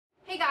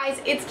guys,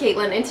 it's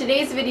Caitlin, and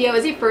today's video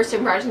is a first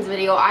impressions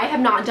video. I have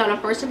not done a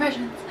first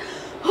impressions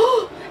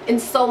in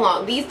so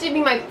long. These used to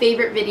be my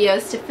favorite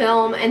videos to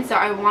film, and so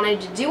I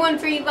wanted to do one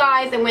for you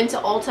guys. I went to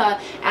Ulta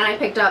and I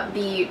picked up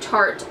the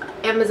Tarte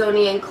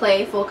Amazonian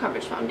Clay Full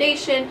Coverage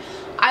Foundation.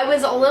 I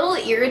was a little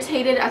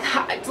irritated at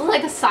that. It's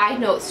like a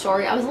side note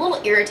story. I was a little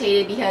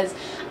irritated because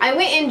I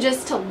went in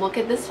just to look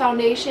at this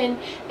foundation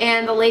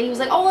and the lady was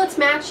like, oh, let's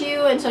match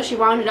you, and so she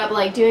wound up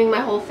like doing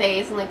my whole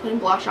face and like putting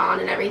blush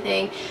on and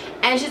everything,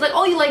 and she's like,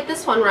 oh, you like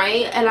this one,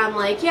 right? And I'm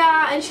like,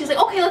 yeah. And she's like,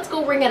 okay, let's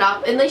go ring it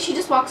up. And like she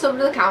just walks over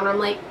to the counter. I'm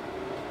like,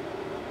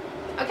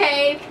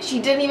 okay.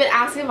 She didn't even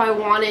ask if I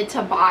wanted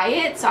to buy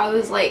it, so I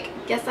was like,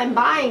 guess I'm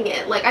buying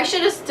it. Like, I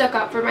should have stuck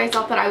up for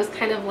myself, but I was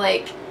kind of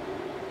like,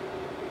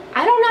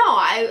 I don't know.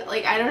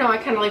 I don't know. I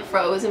kind of like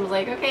froze and was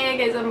like, okay, I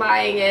guess I'm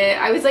buying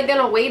it. I was like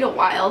gonna wait a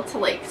while to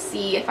like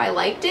see if I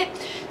liked it.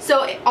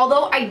 So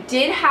although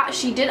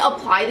she did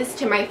apply this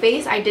to my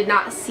face, I did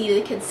not see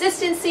the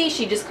consistency.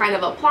 She just kind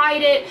of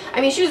applied it. I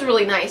mean, she was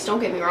really nice,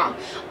 don't get me wrong.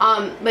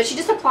 But she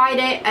just applied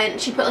it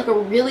and she put like a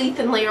really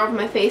thin layer over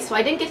my face, so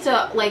I didn't get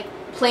to like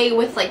play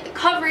with like the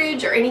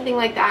coverage or anything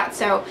like that.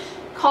 So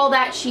call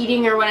that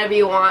cheating or whatever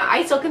you want.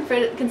 I still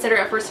consider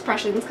it first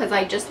impressions because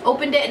I just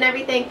opened it and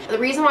everything. The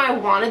reason why I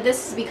wanted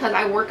this is because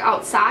I work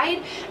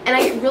outside and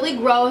I get really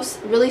gross,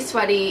 really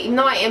sweaty. Even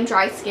though I am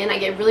dry skin, I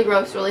get really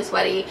gross, really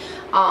sweaty,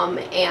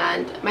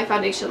 and my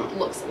foundation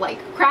looks like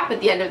crap at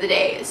the end of the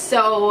day.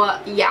 So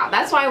yeah,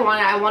 that's why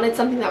I wanted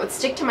something that would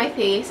stick to my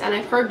face, and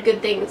I've heard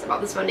good things about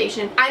this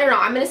foundation. I don't know,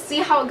 I'm gonna see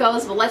how it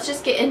goes, but let's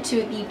just get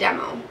into the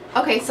demo.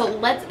 Okay, so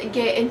let's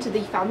get into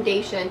the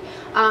foundation.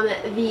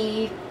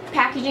 The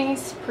packaging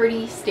is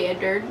pretty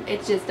standard.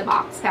 It's just a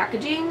box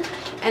packaging,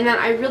 and then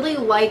I really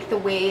like the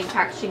way the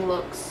packaging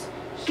looks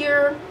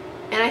here,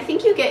 and I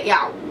think you get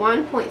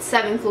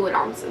 1.7 fluid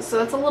ounces, so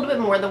that's a little bit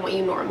more than what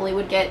you normally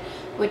would get,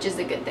 which is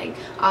a good thing.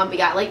 But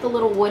yeah, I like the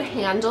little wood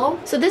handle.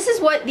 So this is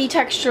what the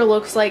texture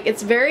looks like.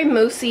 It's very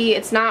moussey.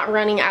 It's not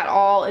running at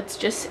all.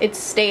 It's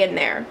staying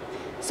there.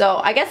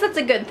 So I guess that's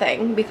a good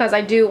thing because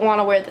I do want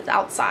to wear this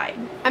outside.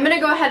 I'm going to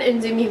go ahead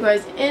and zoom you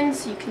guys in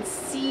so you can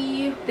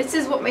see. This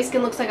is what my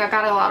skin looks like. I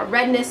got a lot of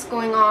redness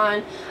going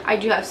on. I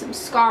do have some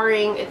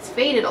scarring. It's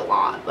faded a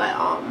lot, but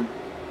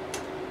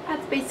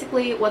that's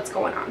basically what's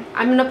going on.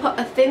 I'm going to put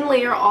a thin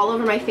layer all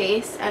over my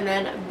face and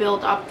then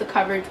build up the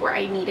coverage where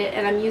I need it.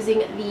 And I'm using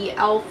the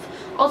e.l.f.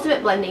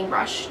 Ultimate Blending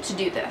Brush to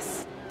do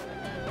this.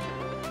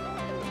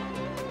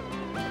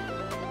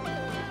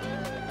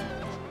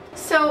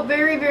 So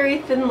very, very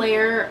thin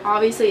layer.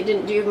 Obviously it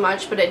didn't do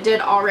much, but it did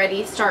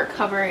already start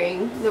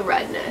covering the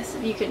redness,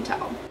 if you can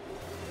tell.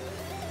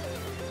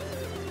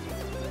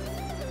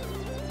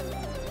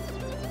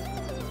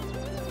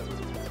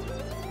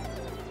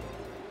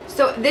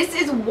 So this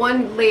is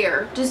one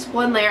layer, just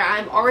one layer.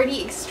 I'm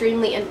already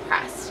extremely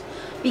impressed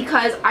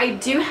because I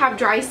do have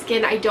dry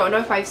skin. I don't know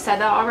if I've said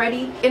that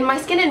already. And my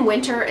skin in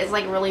winter is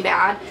like really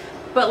bad,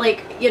 but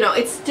like, you know,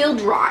 it's still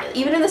dry.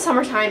 Even in the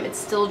summertime, it's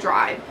still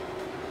dry.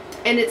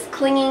 And it's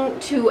clinging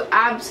to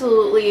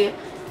absolutely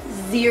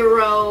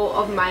zero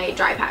of my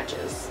dry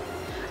patches.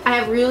 I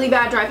have really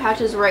bad dry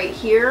patches right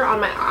here on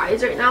my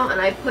eyes right now, and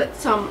I put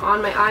some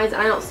on my eyes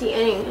and I don't see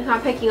any. It's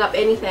not picking up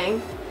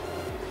anything.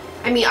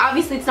 I mean,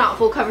 obviously it's not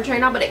full coverage right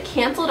now, but it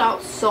canceled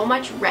out so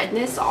much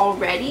redness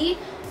already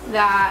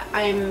that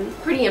I'm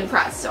pretty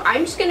impressed. So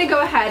I'm just gonna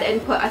go ahead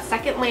and put a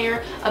second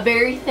layer, a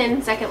very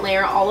thin second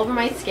layer all over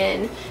my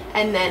skin,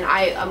 and then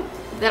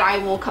I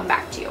will come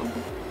back to you.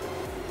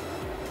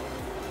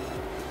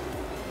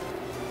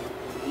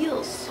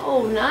 Feels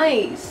so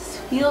nice.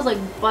 Feels like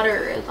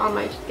butter is on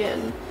my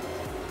skin.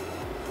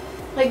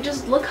 Like,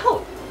 just look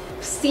how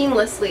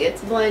seamlessly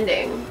it's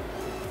blending.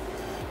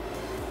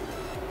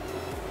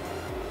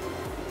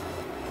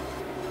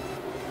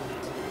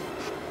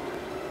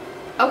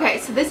 Okay,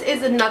 so this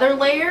is another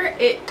layer.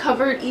 It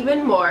covered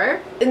even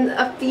more. In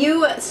a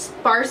few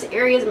sparse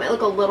areas it might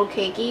look a little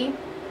cakey.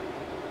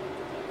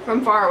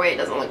 From far away it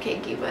doesn't look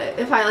cakey, but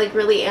if I like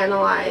really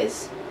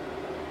analyze,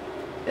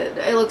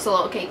 it looks a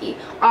little cakey.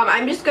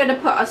 I'm just going to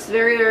put a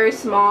very, very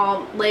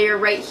small layer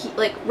right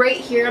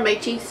here on my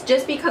cheeks,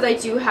 just because I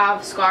do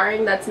have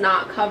scarring that's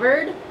not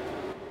covered.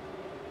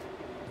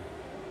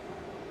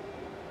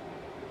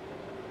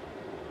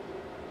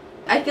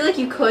 I feel like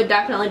you could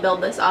definitely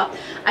build this up.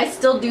 I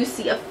still do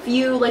see a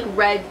few like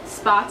red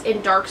spots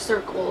and dark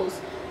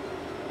circles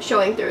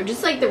showing through,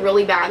 just like the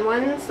really bad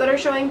ones that are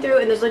showing through,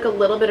 and there's like a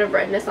little bit of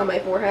redness on my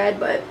forehead,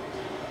 but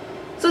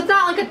so it's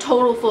not like a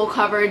total full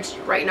coverage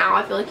right now.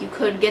 I feel like you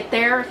could get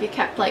there if you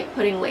kept like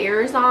putting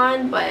layers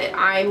on, but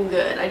I'm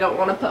good. I don't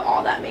want to put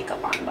all that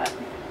makeup on, but.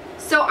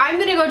 So I'm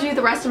going to go do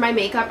the rest of my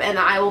makeup and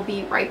I will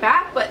be right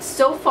back. But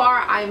so far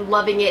I'm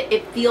loving it.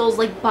 It feels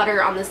like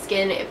butter on the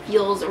skin. It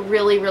feels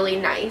really, really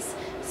nice.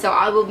 So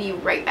I will be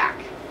right back.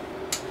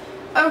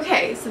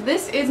 Okay, so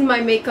this is my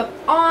makeup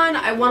on.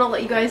 I want to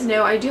let you guys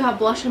know I do have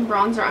blush and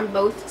bronzer on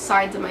both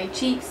sides of my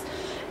cheeks.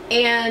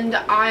 And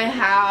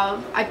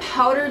I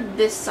powdered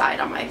this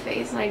side on my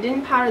face, and I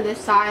didn't powder this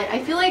side.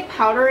 I feel like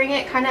powdering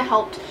it kind of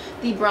helped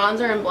the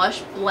bronzer and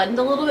blush blend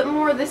a little bit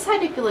more. This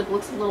side I feel like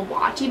looks a little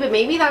blotchy, but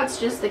maybe that's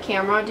just the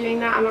camera doing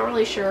that. I'm not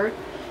really sure.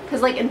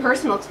 Because like in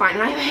person it looks fine,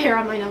 and I have hair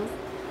on my nose.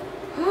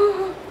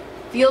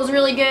 Feels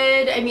really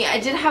good. I mean, I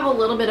did have a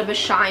little bit of a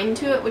shine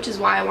to it, which is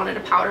why I wanted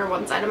to powder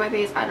one side of my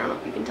face. I don't know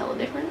if you can tell a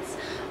difference.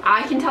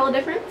 I can tell a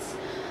difference.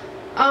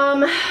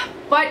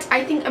 But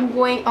I think I'm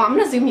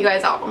gonna zoom you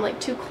guys out. I'm like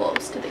too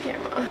close to the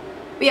camera.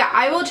 But yeah,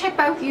 I will check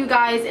back with you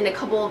guys in a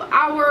couple of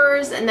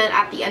hours and then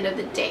at the end of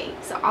the day.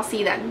 So I'll see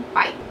you then.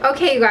 Bye.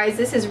 Okay, you guys,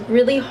 this is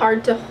really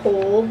hard to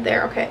hold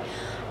there. Okay.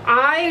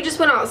 I just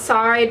went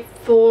outside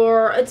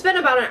for, it's been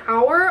about an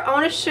hour. I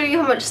want to show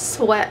you how much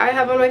sweat I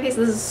have on my face.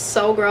 This is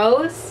so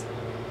gross.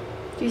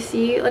 Do you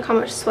see like how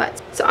much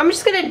sweat? So I'm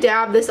just gonna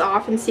dab this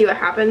off and see what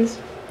happens.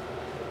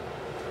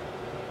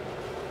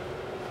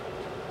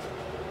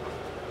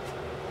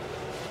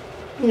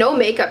 No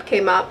makeup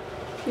came up.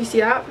 You see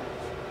that?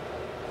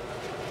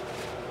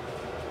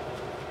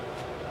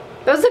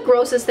 That was the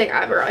grossest thing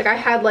ever. Like I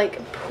had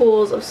like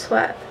pools of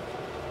sweat.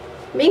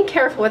 Being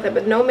careful with it,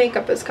 but no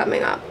makeup is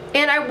coming up.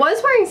 And I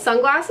was wearing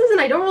sunglasses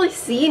and I don't really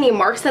see any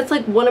marks. That's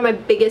like one of my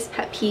biggest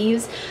pet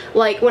peeves.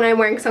 Like when I'm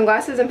wearing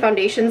sunglasses and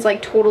foundations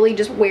like totally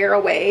just wear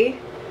away.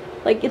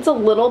 Like it's a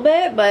little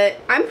bit, but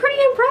I'm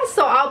pretty impressed.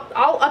 So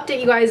I'll update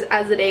you guys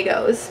as the day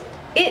goes.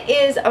 It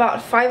is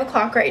about 5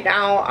 o'clock right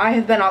now. I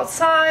have been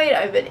outside,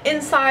 I've been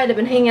inside, I've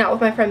been hanging out with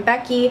my friend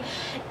Becky,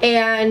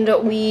 and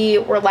we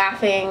were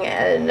laughing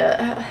and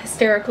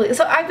hysterically.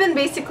 So I've been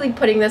basically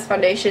putting this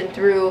foundation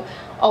through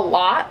a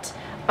lot.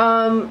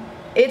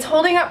 It's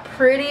holding up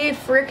pretty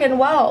freaking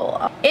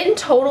well. In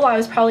total, I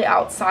was probably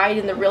outside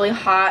in the really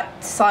hot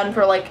sun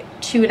for like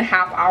 2.5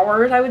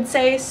 hours, I would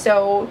say.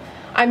 So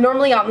I'm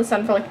normally out in the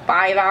sun for like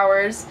 5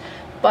 hours.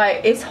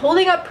 But it's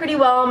holding up pretty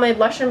well. My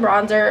blush and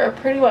bronzer are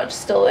pretty much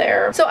still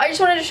there. So I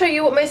just wanted to show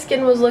you what my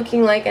skin was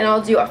looking like, and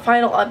I'll do a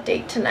final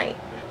update tonight.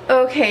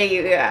 Okay,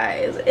 you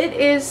guys, it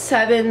is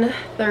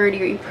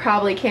 7:30. You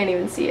probably can't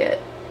even see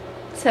it.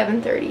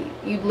 7:30.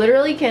 You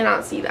literally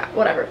cannot see that.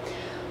 Whatever.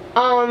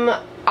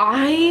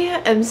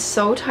 I am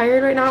so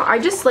tired right now. I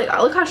just like,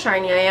 look how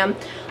shiny I am.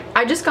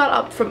 I just got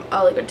up from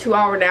like a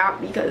 2-hour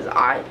nap because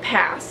I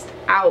passed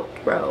out,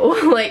 bro.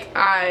 Like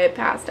I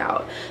passed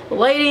out. The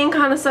lighting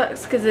kind of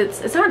sucks because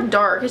it's not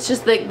dark, it's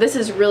just like this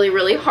is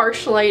really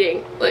harsh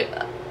lighting, like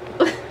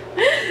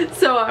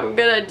so I'm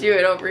gonna do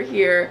it over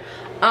here.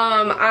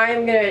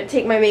 I'm gonna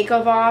take my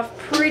makeup off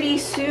pretty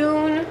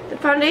soon. The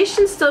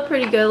foundation's still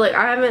pretty good. Like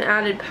I haven't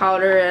added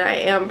powder and I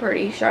am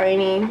pretty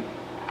shiny.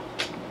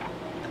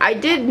 I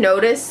did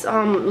notice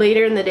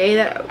later in the day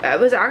that I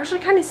was actually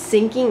kind of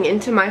sinking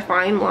into my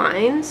fine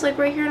lines like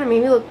right here, and it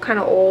made me look kind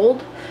of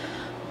old.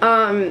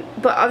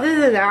 But other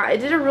than that, I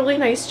did a really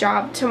nice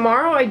job.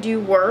 Tomorrow I do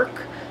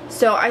work,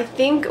 so I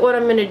think what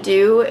I'm gonna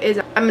do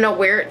is I'm gonna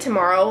wear it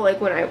tomorrow, like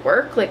when I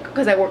work, like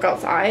because I work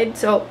outside.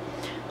 So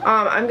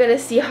I'm gonna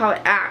see how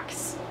it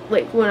acts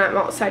like when I'm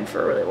outside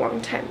for a really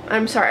long time.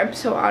 I'm sorry, I'm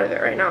so out of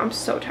it right now. I'm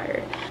so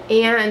tired,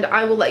 and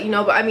I will let you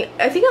know. But I mean,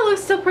 I think it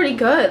looks still pretty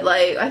good.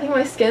 Like I think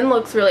my skin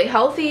looks really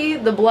healthy.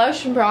 The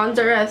blush and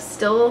bronzer has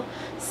still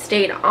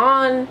stayed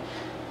on.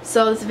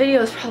 So this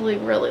video is probably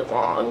really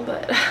long,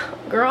 but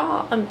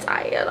girl, I'm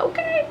tired,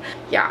 okay?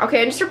 Yeah,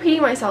 okay, I'm just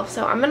repeating myself,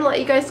 so I'm gonna let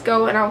you guys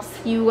go and I'll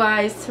see you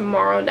guys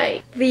tomorrow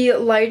night. The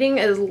lighting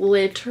is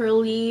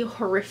literally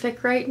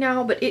horrific right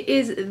now, but it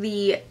is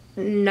the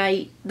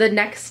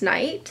next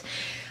night.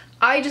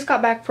 I just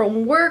got back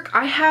from work.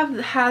 I have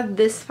had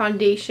this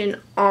foundation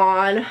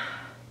on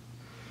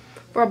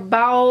for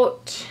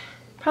about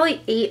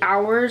probably 8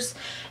 hours,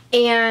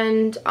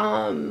 and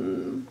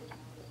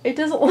it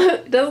doesn't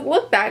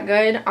look that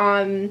good.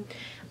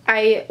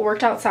 I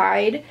worked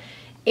outside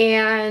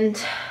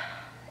and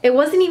it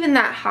wasn't even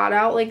that hot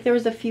out. Like there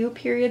was a few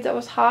periods that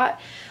was hot.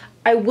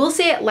 I will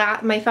say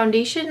my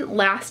foundation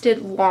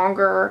lasted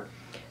longer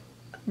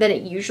than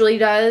it usually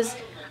does.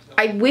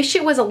 I wish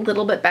it was a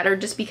little bit better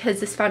just because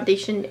this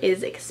foundation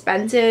is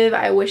expensive.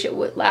 I wish it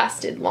would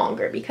lasted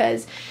longer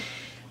because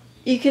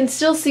you can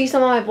still see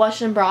some of my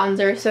blush and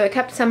bronzer, so it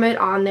kept some of it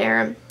on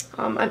there.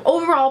 I'm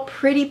overall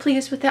pretty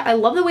pleased with it. I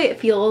love the way it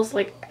feels.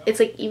 Like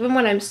it's like even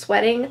when I'm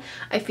sweating,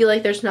 I feel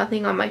like there's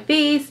nothing on my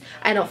face.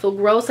 I don't feel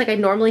gross. Like I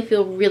normally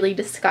feel really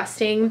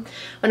disgusting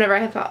whenever I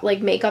have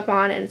like makeup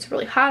on and it's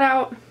really hot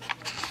out.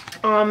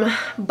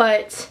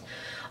 But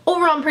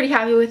overall I'm pretty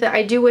happy with it.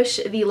 I do wish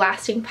the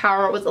lasting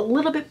power was a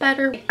little bit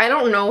better. I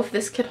don't know if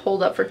this could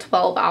hold up for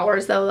 12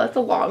 hours though. That's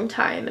a long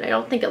time, and I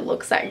don't think it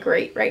looks that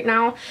great right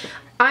now.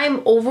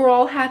 I'm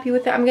overall happy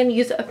with it. I'm going to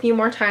use it a few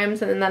more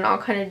times and then I'll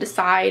kind of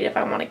decide if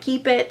I want to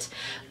keep it.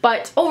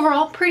 But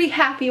overall, pretty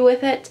happy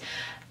with it.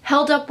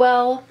 Held up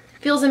well.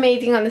 Feels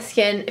amazing on the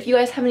skin. If you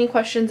guys have any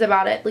questions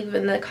about it, leave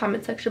them in the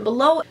comment section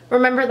below.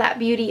 Remember that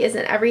beauty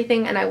isn't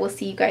everything, and I will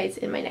see you guys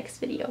in my next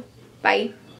video. Bye.